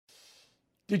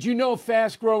Did you know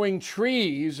Fast Growing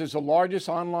Trees is the largest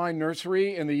online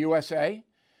nursery in the USA?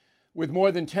 With more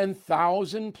than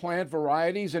 10,000 plant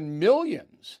varieties and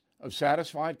millions of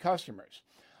satisfied customers.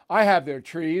 I have their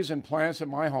trees and plants at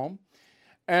my home,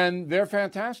 and they're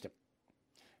fantastic.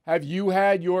 Have you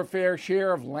had your fair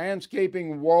share of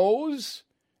landscaping woes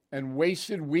and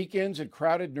wasted weekends at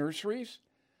crowded nurseries?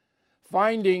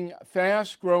 Finding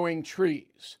Fast Growing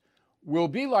Trees will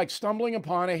be like stumbling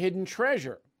upon a hidden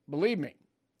treasure, believe me.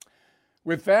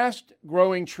 With Fast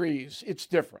Growing Trees, it's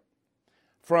different.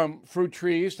 From fruit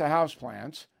trees to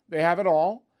houseplants, they have it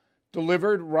all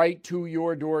delivered right to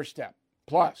your doorstep.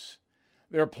 Plus,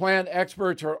 their plant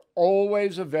experts are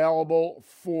always available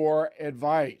for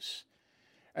advice.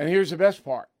 And here's the best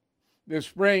part. This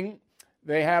spring,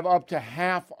 they have up to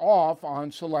half off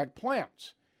on select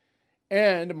plants.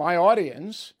 And my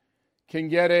audience can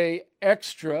get an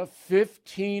extra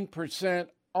 15%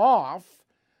 off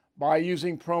by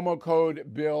using promo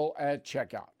code BILL at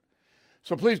checkout.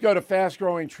 So please go to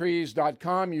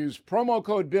fastgrowingtrees.com, use promo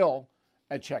code BILL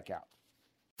at checkout.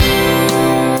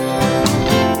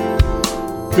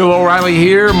 Bill O'Reilly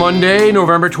here, Monday,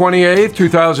 November 28th,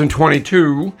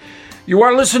 2022. You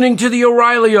are listening to the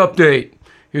O'Reilly Update.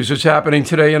 Here's what's happening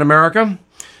today in America.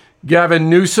 Gavin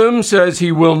Newsom says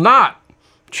he will not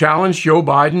challenge Joe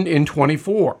Biden in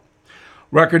 24.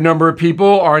 Record number of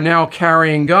people are now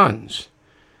carrying guns.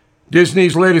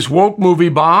 Disney's latest woke movie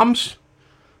bombs.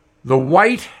 The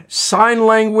white sign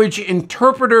language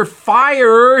interpreter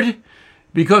fired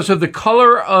because of the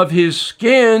color of his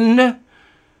skin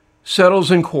settles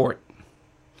in court.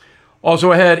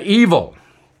 Also ahead, evil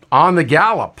on the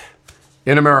gallop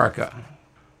in America.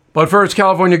 But first,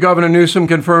 California Governor Newsom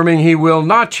confirming he will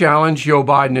not challenge Joe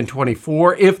Biden in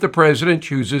 24 if the president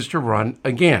chooses to run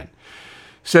again.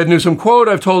 Said Newsom, quote,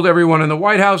 "I've told everyone in the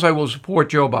White House I will support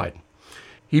Joe Biden.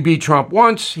 He beat Trump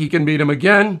once, he can beat him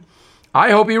again.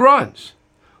 I hope he runs.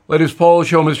 Let his polls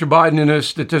show Mr. Biden in a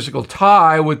statistical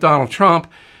tie with Donald Trump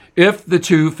if the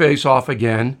two face off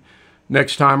again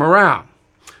next time around.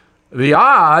 The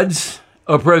odds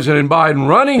of President Biden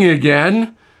running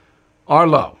again are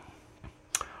low."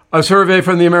 A survey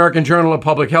from the American Journal of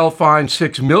Public Health finds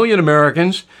 6 million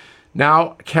Americans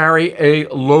now carry a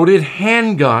loaded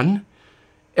handgun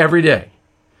every day.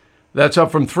 That's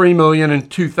up from 3 million in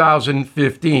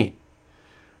 2015.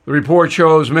 The report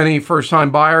shows many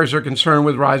first-time buyers are concerned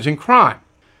with rising crime.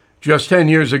 Just 10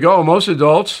 years ago, most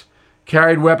adults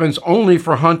carried weapons only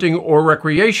for hunting or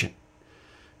recreation.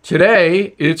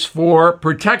 Today, it's for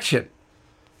protection,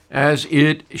 as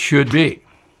it should be.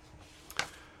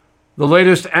 The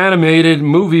latest animated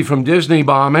movie from Disney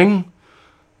bombing,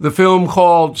 the film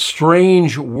called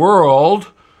Strange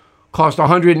World, cost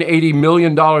 $180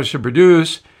 million to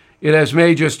produce. It has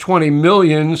made just $20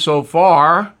 million so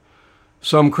far.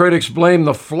 Some critics blame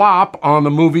the flop on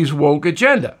the movie's woke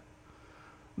agenda.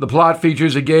 The plot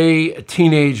features a gay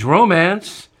teenage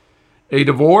romance, a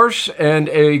divorce, and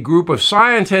a group of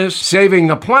scientists saving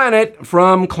the planet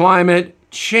from climate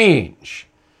change.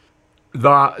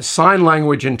 The sign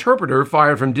language interpreter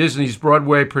fired from Disney's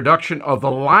Broadway production of The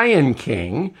Lion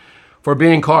King for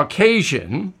being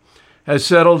Caucasian has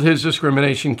settled his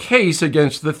discrimination case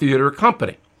against the theater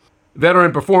company.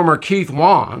 Veteran performer Keith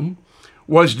Wan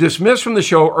was dismissed from the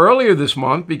show earlier this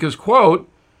month because, quote,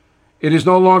 "It is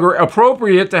no longer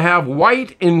appropriate to have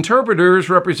white interpreters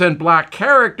represent black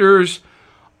characters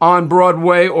on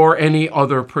Broadway or any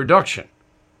other production."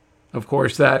 Of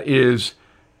course, that is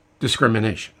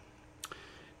discrimination.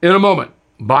 In a moment,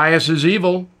 bias is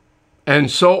evil, and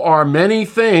so are many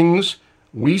things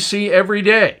we see every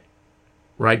day.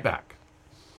 Right back.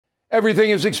 Everything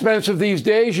is expensive these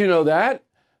days, you know that.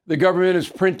 The government is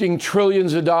printing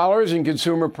trillions of dollars and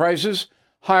consumer prices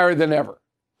higher than ever.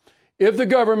 If the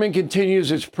government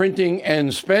continues its printing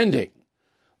and spending,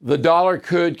 the dollar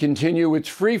could continue its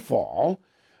free fall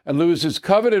and lose its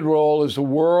coveted role as the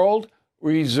world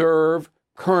reserve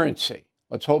currency.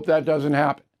 Let's hope that doesn't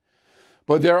happen.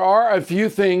 But there are a few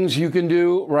things you can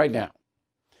do right now.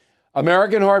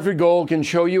 American Hartford Gold can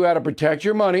show you how to protect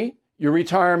your money, your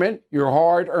retirement, your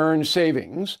hard-earned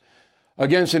savings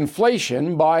against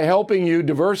inflation by helping you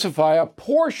diversify a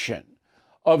portion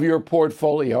of your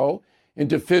portfolio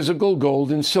into physical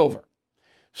gold and silver.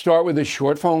 Start with a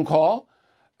short phone call,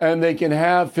 and they can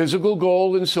have physical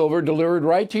gold and silver delivered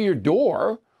right to your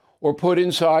door or put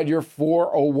inside your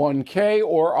 401k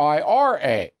or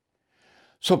IRA.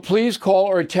 So please call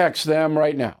or text them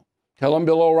right now. Tell them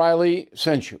Bill O'Reilly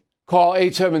sent you. Call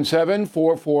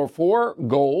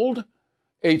 877-444-GOLD,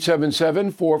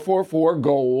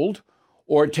 877-444-GOLD,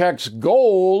 or text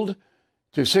GOLD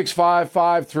to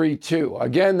 65532.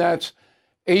 Again, that's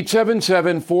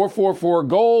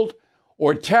 877-444-GOLD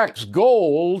or text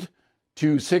GOLD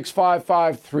to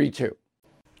 65532.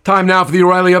 Time now for the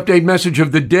O'Reilly Update message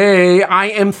of the day. I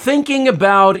am thinking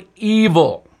about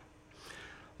evil.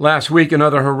 Last week,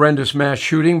 another horrendous mass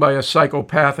shooting by a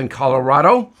psychopath in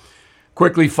Colorado,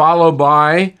 quickly followed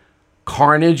by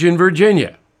carnage in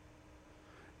Virginia.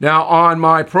 Now, on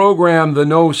my program, The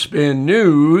No Spin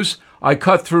News, I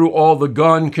cut through all the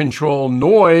gun control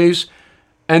noise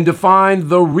and defined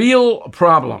the real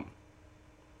problem: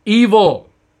 evil.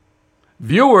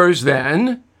 Viewers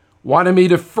then wanted me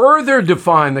to further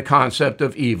define the concept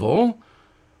of evil,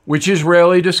 which is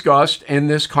rarely discussed in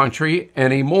this country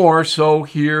anymore, so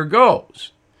here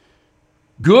goes.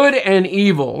 Good and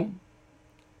evil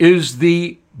is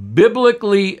the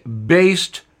biblically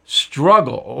based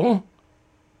struggle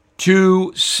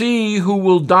to see who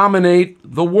will dominate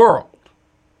the world.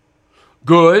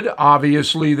 Good,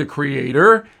 obviously the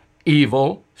Creator;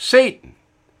 evil, Satan.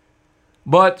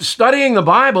 But studying the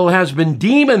Bible has been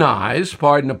demonized,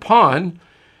 pardon the pun,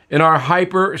 in our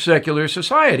hyper-secular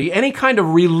society. Any kind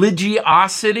of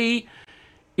religiosity,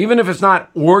 even if it's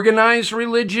not organized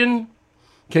religion,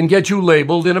 can get you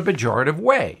labeled in a pejorative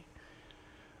way.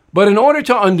 But in order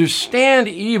to understand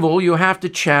evil, you have to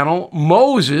channel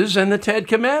Moses and the Ten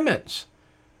Commandments.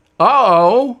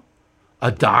 Uh-oh,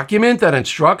 a document that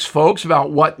instructs folks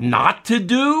about what not to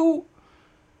do?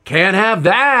 Can't have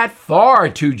that. Far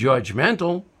too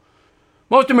judgmental.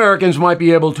 Most Americans might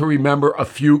be able to remember a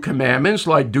few commandments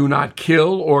like do not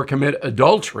kill or commit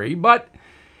adultery, but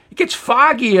it gets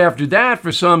foggy after that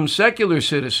for some secular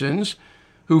citizens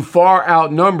who far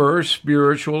outnumber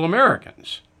spiritual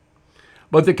Americans.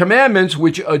 But the commandments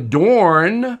which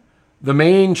adorn the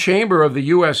main chamber of the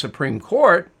U.S. Supreme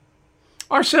Court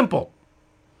are simple.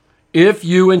 If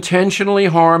you intentionally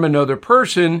harm another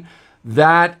person,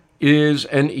 that is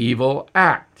an evil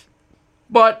act.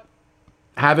 But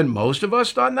haven't most of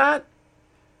us done that?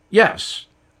 Yes,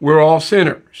 we're all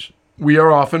sinners. We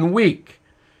are often weak.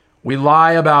 We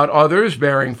lie about others,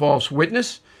 bearing false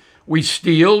witness. We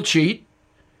steal, cheat,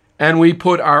 and we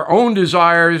put our own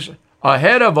desires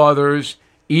ahead of others,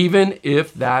 even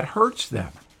if that hurts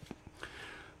them.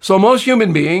 So most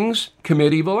human beings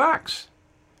commit evil acts.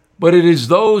 But it is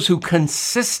those who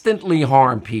consistently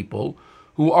harm people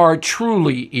who are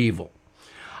truly evil.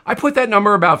 I put that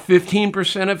number about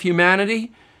 15% of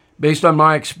humanity, based on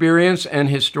my experience and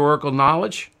historical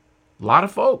knowledge. A lot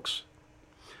of folks.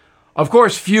 Of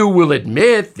course, few will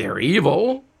admit they're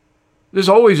evil. There's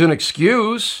always an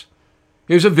excuse.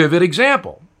 Here's a vivid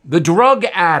example. The drug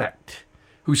addict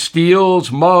who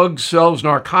steals, mugs, sells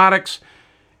narcotics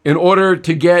in order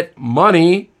to get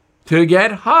money to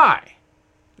get high.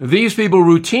 These people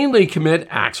routinely commit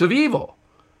acts of evil.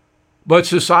 But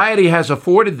society has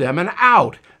afforded them an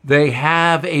out. They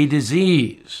have a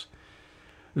disease.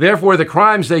 Therefore, the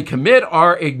crimes they commit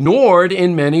are ignored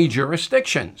in many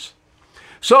jurisdictions.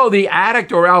 So the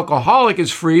addict or alcoholic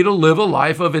is free to live a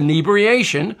life of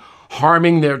inebriation,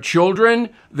 harming their children,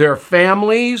 their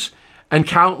families, and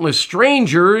countless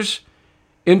strangers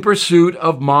in pursuit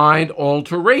of mind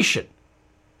alteration.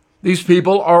 These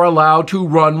people are allowed to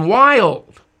run wild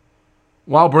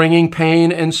while bringing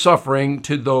pain and suffering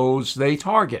to those they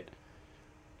target.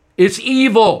 It's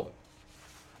evil.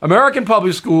 American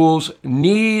public schools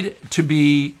need to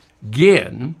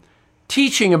begin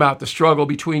teaching about the struggle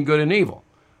between good and evil,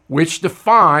 which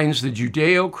defines the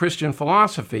Judeo-Christian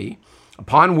philosophy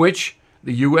upon which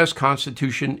the U.S.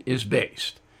 Constitution is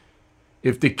based.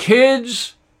 If the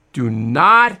kids do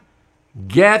not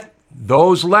get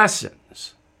those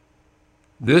lessons,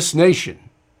 this nation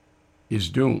is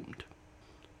doomed.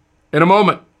 In a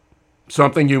moment,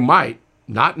 something you might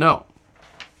not know.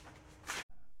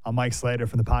 I'm Mike Slater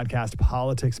from the podcast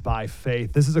Politics by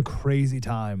Faith. This is a crazy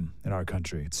time in our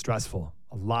country. It's stressful,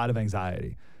 a lot of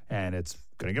anxiety, and it's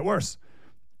going to get worse.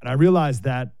 And I realized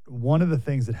that one of the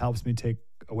things that helps me take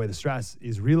away the stress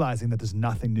is realizing that there's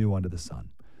nothing new under the sun.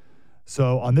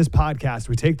 So on this podcast,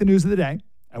 we take the news of the day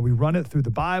and we run it through the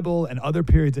Bible and other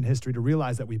periods in history to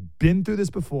realize that we've been through this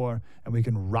before and we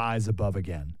can rise above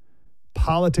again.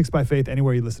 Politics by Faith,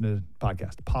 anywhere you listen to the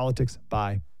podcast. Politics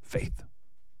by Faith.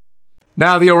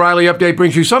 Now, the O'Reilly Update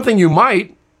brings you something you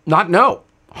might not know.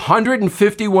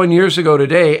 151 years ago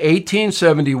today,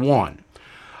 1871,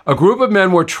 a group of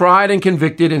men were tried and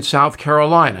convicted in South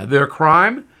Carolina. Their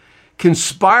crime?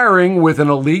 Conspiring with an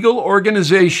illegal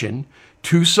organization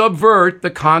to subvert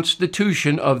the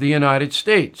Constitution of the United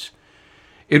States.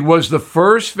 It was the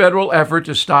first federal effort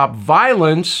to stop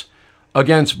violence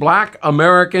against Black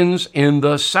Americans in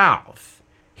the South.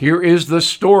 Here is the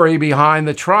story behind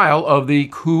the trial of the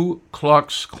Ku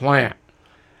Klux Klan.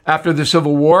 After the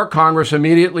Civil War, Congress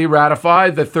immediately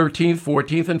ratified the 13th,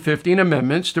 14th, and 15th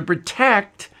Amendments to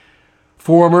protect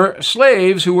former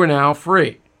slaves who were now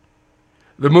free.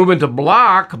 The movement to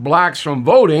block blacks from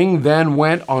voting then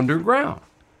went underground.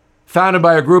 Founded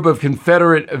by a group of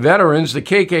Confederate veterans, the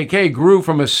KKK grew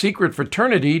from a secret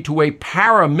fraternity to a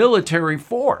paramilitary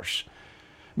force.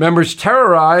 Members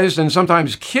terrorized and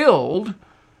sometimes killed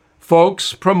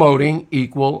folks promoting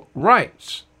equal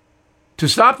rights. To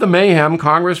stop the mayhem,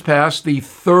 Congress passed the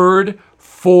Third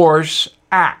Force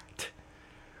Act.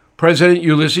 President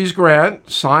Ulysses Grant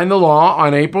signed the law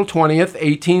on April 20th,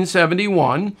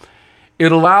 1871.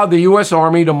 It allowed the U.S.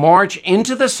 Army to march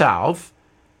into the South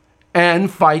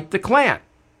and fight the Klan.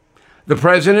 The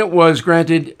president was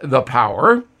granted the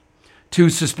power to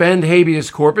suspend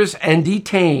habeas corpus and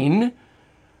detain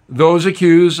those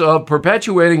accused of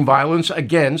perpetuating violence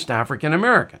against African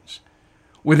Americans.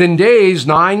 Within days,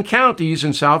 9 counties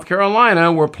in South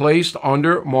Carolina were placed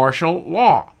under martial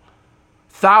law.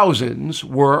 Thousands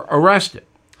were arrested.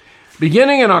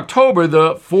 Beginning in October,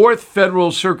 the Fourth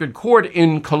Federal Circuit Court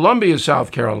in Columbia,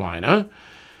 South Carolina,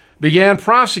 began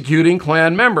prosecuting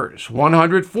Klan members.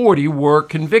 140 were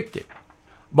convicted.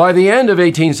 By the end of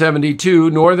 1872,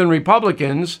 Northern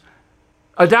Republicans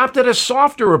adopted a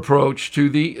softer approach to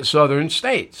the Southern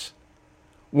states.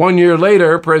 1 year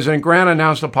later, President Grant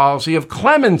announced a policy of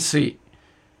clemency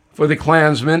for the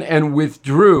Klansmen and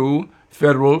withdrew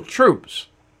federal troops.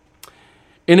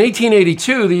 In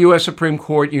 1882, the U.S. Supreme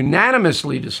Court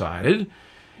unanimously decided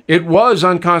it was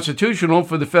unconstitutional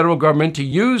for the federal government to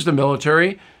use the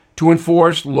military to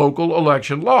enforce local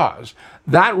election laws.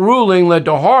 That ruling led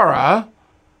to horror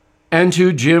and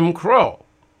to Jim Crow.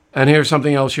 And here's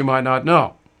something else you might not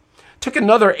know. It took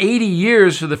another 80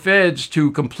 years for the feds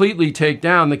to completely take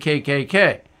down the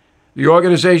KKK. The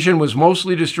organization was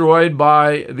mostly destroyed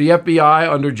by the FBI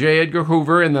under J. Edgar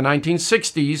Hoover in the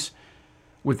 1960s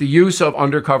with the use of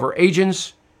undercover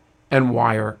agents and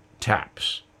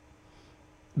wiretaps.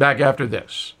 Back after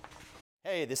this.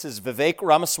 Hey, this is Vivek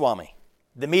Ramaswamy.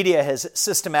 The media has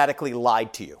systematically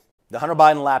lied to you. The Hunter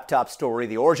Biden laptop story,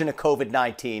 the origin of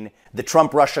COVID-19, the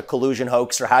Trump-Russia collusion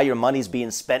hoax, or how your money's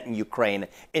being spent in Ukraine.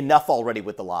 Enough already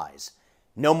with the lies.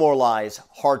 No more lies,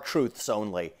 hard truths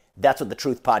only. That's what the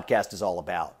Truth Podcast is all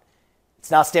about.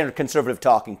 It's not standard conservative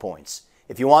talking points.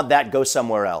 If you want that, go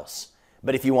somewhere else.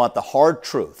 But if you want the hard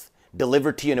truth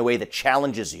delivered to you in a way that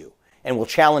challenges you and will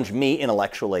challenge me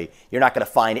intellectually, you're not going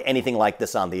to find anything like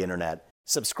this on the internet.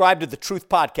 Subscribe to the Truth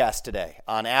Podcast today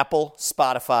on Apple,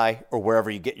 Spotify, or wherever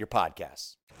you get your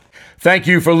podcasts. Thank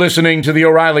you for listening to the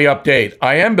O'Reilly Update.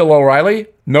 I am Bill O'Reilly.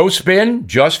 No spin,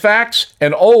 just facts,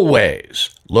 and always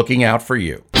looking out for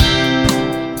you.